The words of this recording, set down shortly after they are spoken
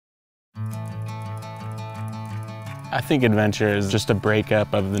I think adventure is just a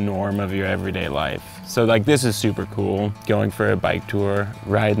breakup of the norm of your everyday life. So like this is super cool, going for a bike tour,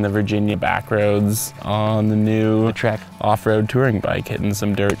 riding the Virginia back roads on the new Trek off-road touring bike, hitting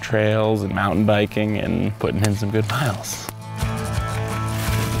some dirt trails and mountain biking and putting in some good miles.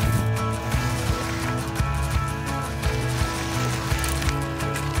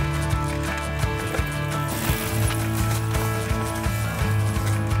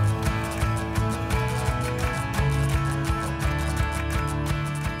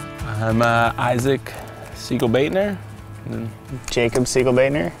 I'm Isaac Seigel-Boettner. Jacob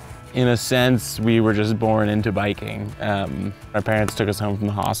Seigel-Boettner. In a sense, we were just born into biking. Our parents took us home from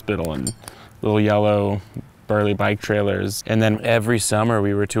the hospital in little yellow burly bike trailers. And then every summer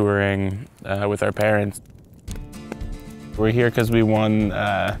we were touring with our parents. We're here because we won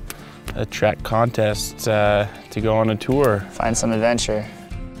a Trek contest to go on a tour. Find some adventure.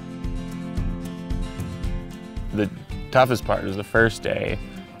 The toughest part was the first day.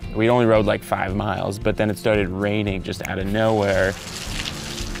 We only rode like 5 miles, but then it started raining just out of nowhere.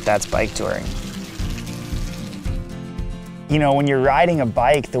 That's bike touring. You know, when you're riding a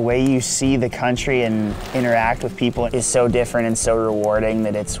bike, the way you see the country and interact with people is so different and so rewarding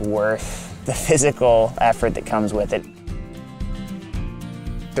that it's worth the physical effort that comes with it.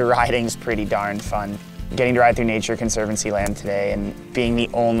 The riding's pretty darn fun. Getting to ride through Nature Conservancy land today and being the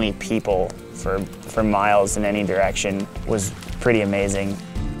only people for miles in any direction was pretty amazing.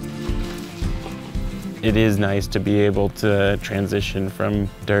 It is nice to be able to transition from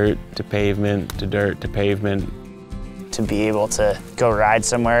dirt to pavement to dirt to pavement. To be able to go ride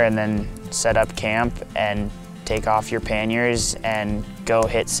somewhere and then set up camp and take off your panniers and go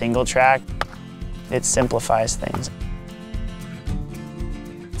hit Singletrack, it simplifies things.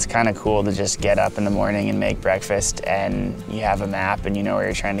 It's kind of cool to just get up in the morning and make breakfast and you have a map and you know where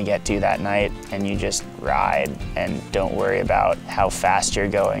you're trying to get to that night and you just ride and don't worry about how fast you're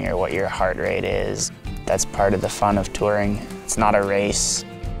going or what your heart rate is. That's part of the fun of touring. It's not a race.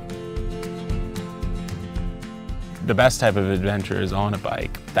 The best type of adventure is on a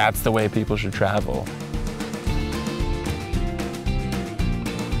bike. That's the way people should travel.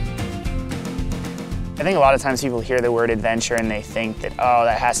 I think a lot of times people hear the word adventure and they think that, oh,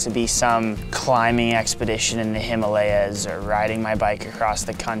 that has to be some climbing expedition in the Himalayas or riding my bike across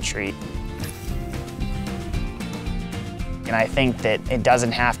the country. And I think that it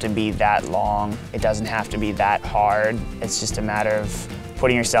doesn't have to be that long. It doesn't have to be that hard. It's just a matter of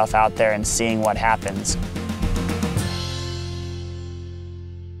putting yourself out there and seeing what happens.